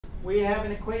we have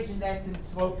an equation that's in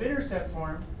slope-intercept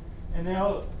form, and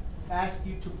they'll ask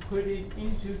you to put it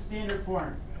into standard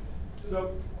form.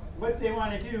 So what they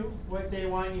want you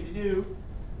to do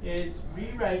is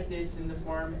rewrite this in the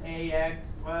form ax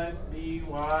plus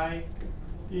by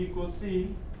equals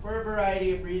c for a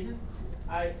variety of reasons.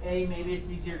 A, maybe it's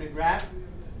easier to graph.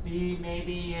 B,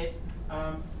 maybe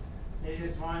they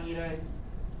just want you to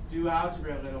do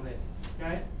algebra a little bit.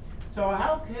 Okay? So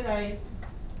how could I,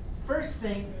 first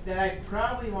thing that I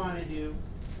probably want to do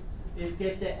is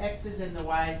get the x's and the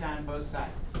y's on both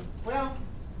sides. Well,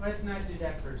 let's not do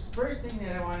that first. First thing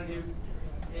that I want to do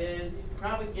is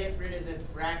probably get rid of the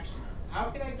fraction. How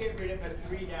can I get rid of a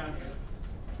 3 down here?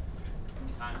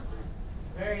 Times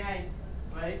 3. Very nice,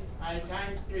 right? I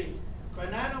times 3.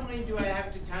 But not only do I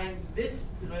have to times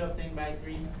this little thing by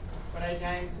 3, but I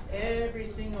times every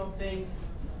single thing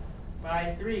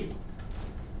by 3.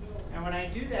 And when I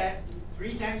do that,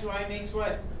 3 times y makes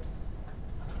what?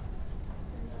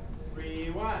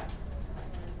 3y.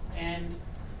 And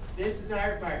this is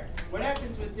our part. What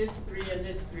happens with this 3 and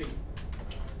this 3?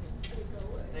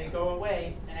 They go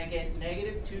away, and I get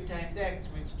negative 2 times x,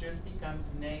 which just becomes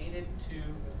negative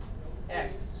 2x,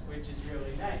 which is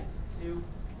really nice.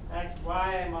 2x,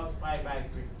 y, I multiply by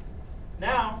 3.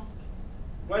 Now,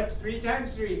 what's 3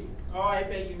 times 3? Oh, I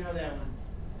bet you know that one.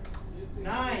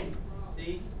 9,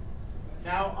 see?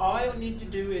 Now, all I need to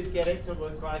do is get it to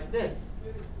look like this.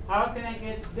 How can I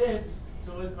get this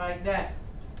to look like that?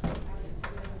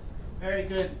 Very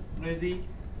good, Lizzie.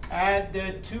 Add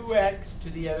the 2x to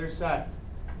the other side.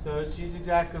 So she's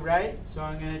exactly right. So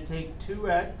I'm going to take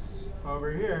 2x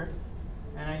over here,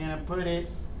 and I'm going to put it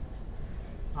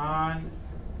on,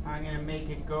 I'm going to make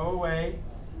it go away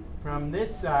from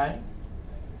this side.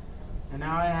 And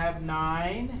now I have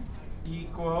 9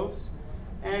 equals,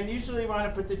 and usually you want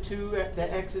to put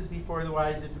the x's before the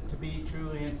y's to be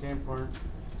truly in standard form.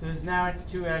 So now it's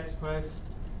 2x plus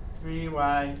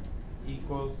 3y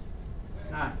equals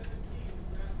 9.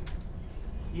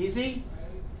 Easy?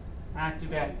 Not too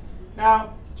bad.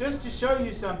 Now, just to show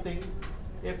you something,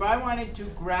 if I wanted to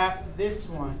graph this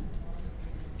one,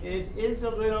 it is a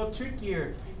little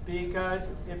trickier,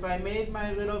 because if I made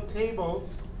my little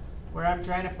tables where I'm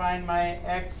trying to find my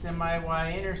x and my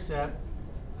y intercept,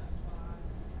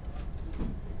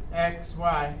 x,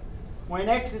 y, when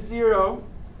x is 0,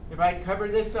 if I cover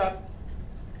this up,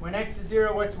 when x is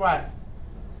 0, what's y?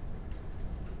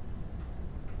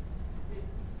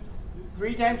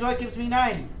 3 times what gives me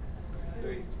 9?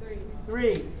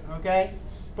 3, okay?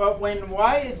 But when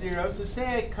y is 0, so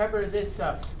say I cover this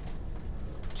up.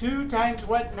 2 times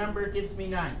what number gives me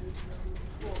 9?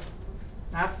 4.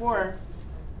 Not 4.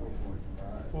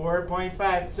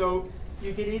 4.5. So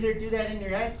you could either do that in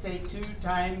your head, say 2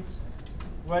 times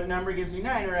what number gives me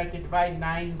 9, or I could divide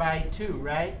 9 by 2,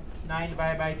 right? 9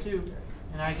 divided by 2,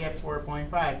 and I get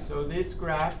 4.5. So this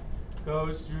graph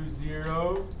goes through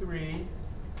 0, 3,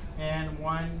 and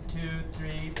 1, 2,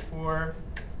 3,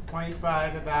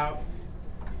 4.5, about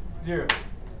 0.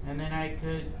 And then I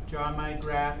could draw my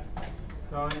graph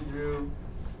going through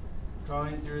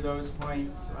those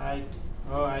points. I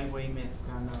way missed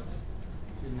on those,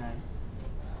 didn't I?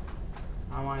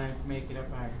 I want to make it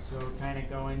up higher. So kind of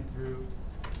going through,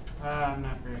 I'm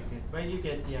not very good, but you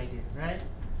get the idea, right?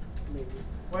 Maybe.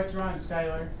 What's wrong,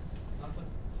 Skylar?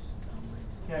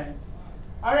 Okay.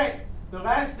 All right. The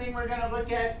last thing we're going to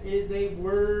look at is a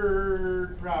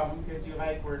word problem, because you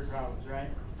like word problems, right?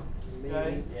 Maybe.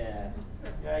 Okay? Yeah.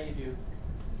 Yeah, you do.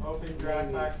 Open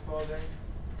Dropbox folder.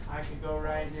 I could go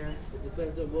right here. It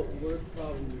depends on what word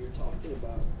problem you're talking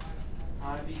about.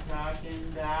 I'd be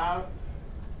talking about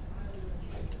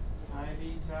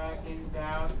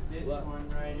this What? one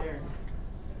right here.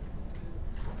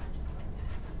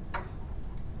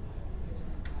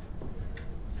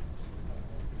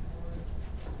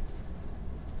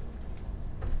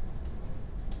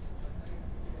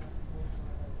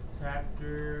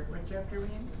 What chapter are we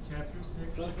in? Chapter 6.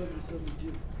 Plus under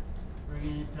 72. We're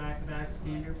going to talk about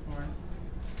standard form.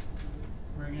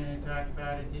 We're going to talk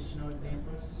about additional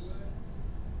examples.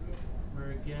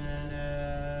 We're going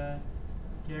to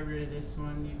get rid of this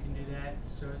one. You can do that.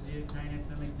 Shows you kind of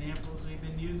some examples we've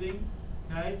been using.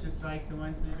 Okay, just like the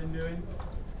ones we've been doing.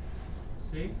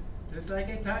 See? Just like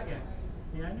I taught you.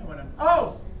 See, I know what I'm...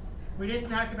 Oh! We didn't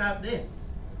talk about this.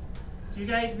 Do you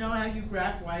guys know how you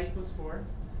graph y equals 4?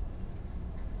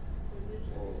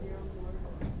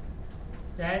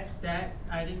 That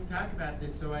I didn't talk about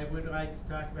this, so I would like to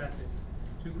talk about this.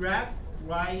 To graph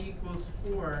y equals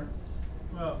 4,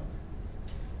 well,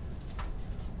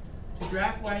 to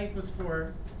graph y equals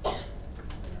 4,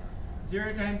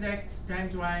 0 times x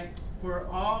times y for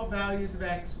all values of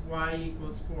x, y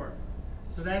equals 4.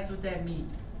 So that's what that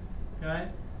means. Okay?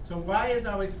 So y is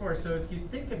always 4. So if you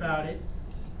think about it,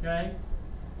 okay,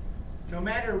 no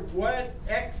matter what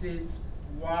x is,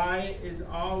 y is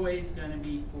always going to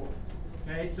be 4.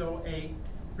 Okay? So a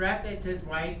graph that says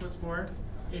y equals 4,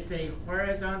 it's a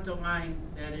horizontal line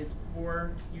that is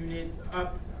 4 units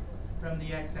up from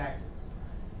the x-axis.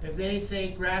 If they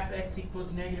say graph x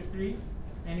equals -3,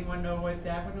 anyone know what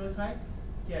that would look like?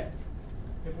 Yes.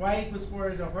 If y equals 4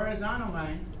 is a horizontal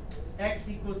line, x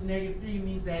equals -3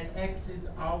 means that x is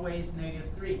always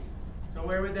 -3. So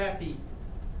where would that be?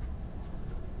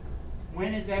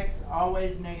 When is x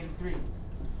always -3?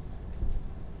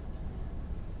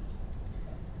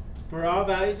 For all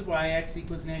values of y, x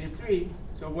equals -3.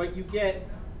 So what you get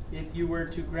if you were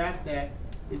to graph that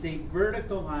is a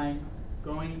vertical line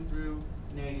going through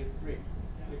 -3.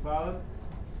 You follow?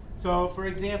 So for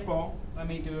example, let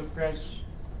me do a fresh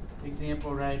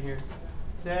example right here.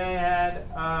 Say I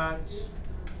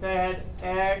had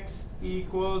x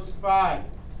equals 5.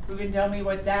 Who can tell me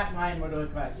what that line would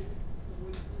look like?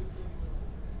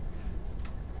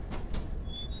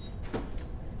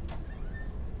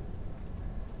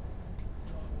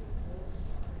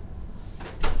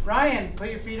 Ryan,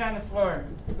 put your feet on the floor.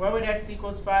 What would x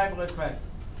equals 5 look like?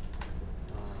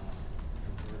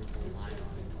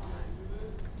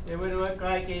 It would look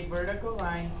like a vertical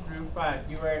line through 5.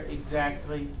 You are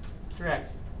exactly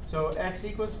correct. So x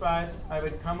equals 5. I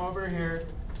would come over here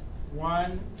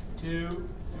 1, 2,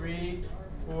 3,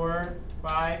 4,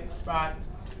 5 spots,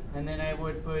 and then I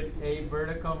would put a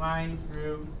vertical line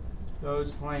through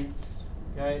those points,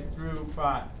 okay, through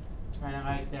 5, kind of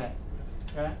like that.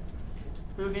 Okay?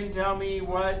 Who can tell me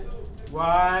what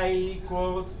y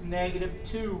equals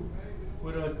 -2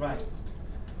 would look like?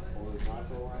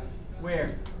 Horizontal line?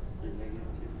 Where? Through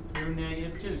 -2. Through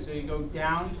 -2. So you go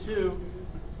down 2,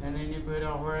 and then you put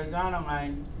a horizontal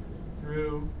line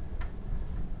through,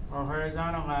 or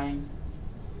horizontal line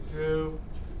through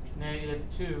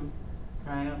 -2,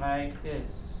 kind of like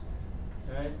this.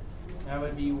 Right? That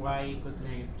would be y equals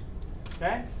 -2.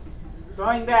 Okay?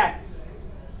 Going back.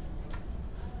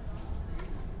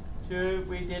 2,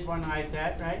 we did one like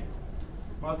that, right?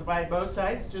 Multiply both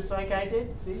sides, just like I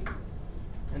did, see?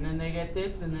 And then they get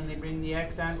this, and then they bring the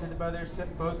x onto the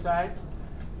both sides,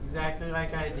 exactly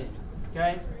like I did.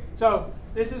 Okay? So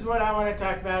this is what I want to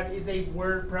talk about is a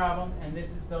word problem, and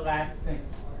this is the last thing.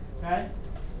 Okay?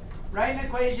 Write an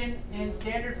equation in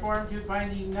standard form to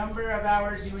find the number of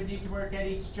hours you would need to work at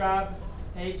each job,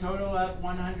 a total of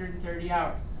 130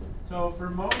 hours. So for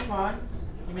mowing lawns,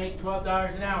 you make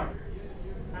 $12 an hour.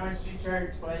 How much do you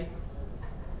charge, Blake?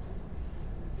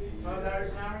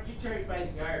 $12 an hour? You charge by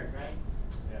the yard, right?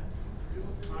 Yeah.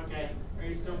 Okay. Are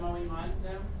you still mowing lawns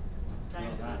now? No,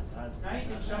 not- Now you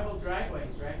can not shovel now.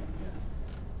 driveways, right?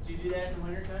 Do you do that in the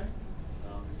wintertime?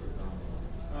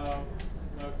 Oh,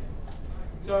 okay.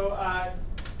 So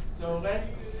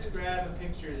let's grab a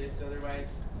picture of this.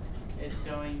 Otherwise, it's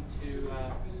going to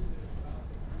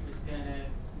it's gonna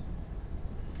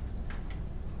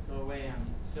go away on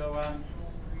me. So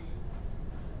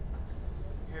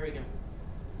here we go.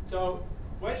 So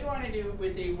what you want to do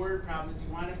with a word problem is you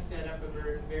want to set up a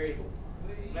variable.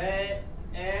 Let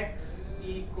x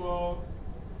equal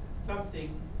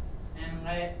something and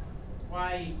let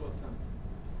y equal something.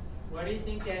 What do you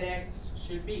think that x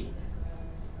should be?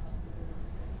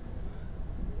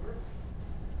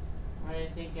 What do you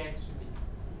think x should be?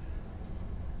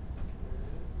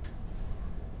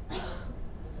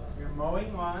 You're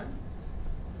mowing lawns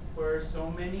for so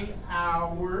many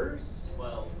hours.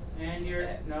 12. And you're,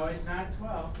 no, it's not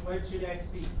 12. What should x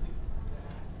be?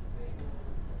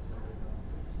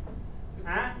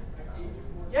 Huh?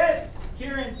 Yes,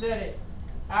 Kieran said it.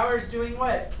 Hours doing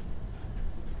what?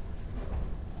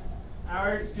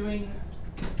 Hours doing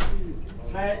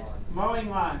mowing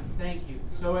lawns. Thank you.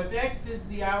 So if x is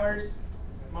the hours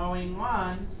mowing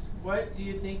lawns, what do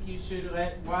you think you should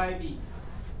let y be?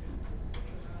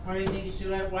 What do you think you should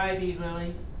let y be,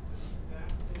 Lily?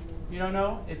 You don't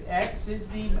know? If x is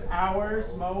the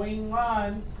hours mowing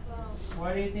lawns,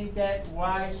 what do you think that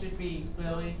y should be,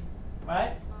 Lily?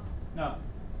 What? No.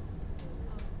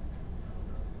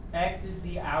 X is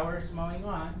the hours mowing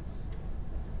lawns.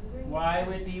 Y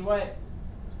would be what?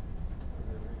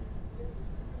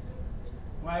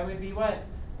 Y would be what?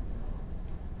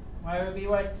 Y would be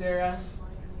what, Sarah?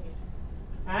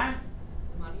 Huh?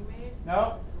 Money made?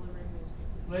 No. Delivering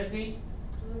newspapers. Lizzie?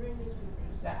 Delivering newspapers.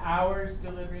 The hours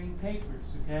delivering papers,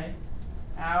 okay?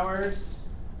 Hours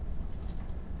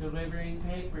delivering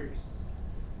papers.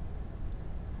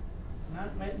 I'm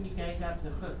not letting you guys off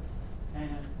the hook. Kind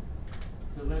of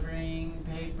delivering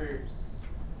papers.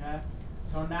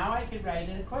 So now I could write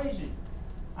an equation.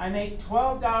 I make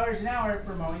 $12 an hour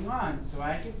for mowing lawns, so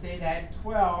I could say that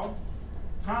 12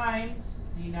 times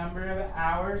the number of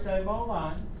hours I mow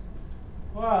lawns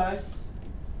plus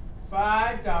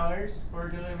 $5 for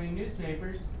delivering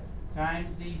newspapers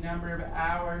times the number of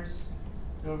hours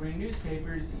delivering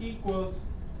newspapers equals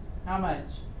how much?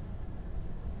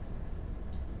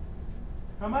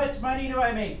 How much money do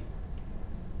I make?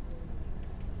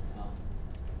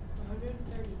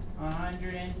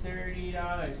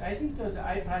 $130. I think those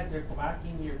iPods are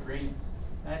blocking your brains.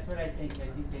 That's what I think. I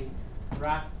think they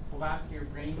block your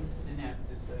brain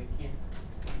synapses so you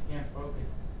can't focus.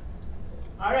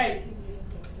 All right.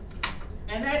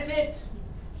 And that's it.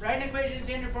 Write an equation in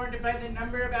standard form to find the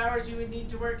number of hours you would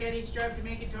need to work at each job to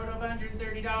make a total of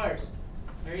 $130.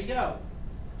 There you go.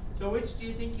 So which do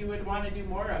you think you would want to do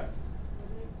more of?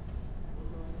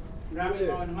 Probably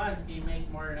mowing lawns, you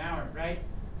make more an hour, right?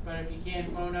 But if you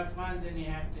can't mow enough lawns, then you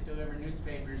have to deliver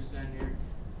newspapers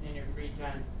in your free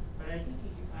time. But I think you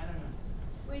do, I don't know.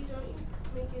 Wait, don't you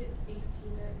make it 18x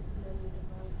and then you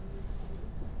divide it?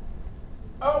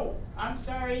 Oh, I'm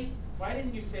sorry. Why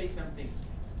didn't you say something?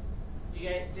 You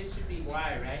get, this should be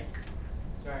Y, right?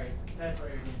 Sorry, that's what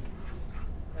you're doing.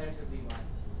 That should be Y.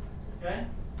 Okay?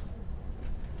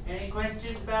 Any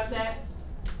questions about that?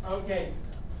 Okay.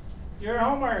 Your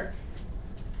homework,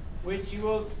 which you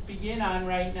will begin on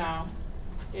right now,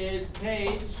 is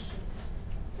page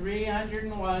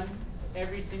 301,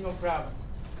 every single problem.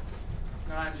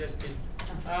 No, I'm just kidding.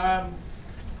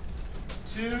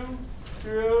 2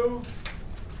 through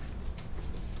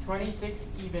 26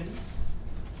 evens.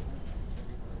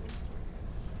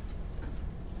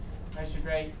 I should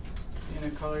write in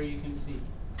a color you can see.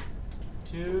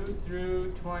 2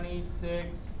 through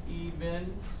 26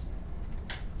 evens.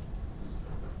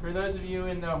 For those of you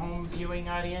in the home viewing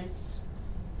audience,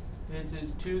 this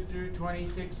is 2 through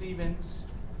 26 evens,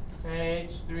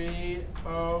 page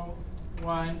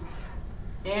 301.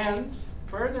 And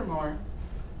furthermore,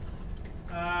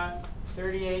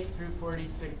 38 through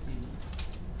 46 evens.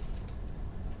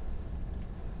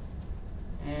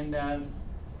 And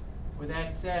with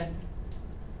that said,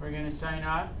 we're going to sign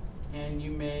off, and you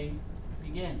may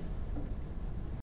begin.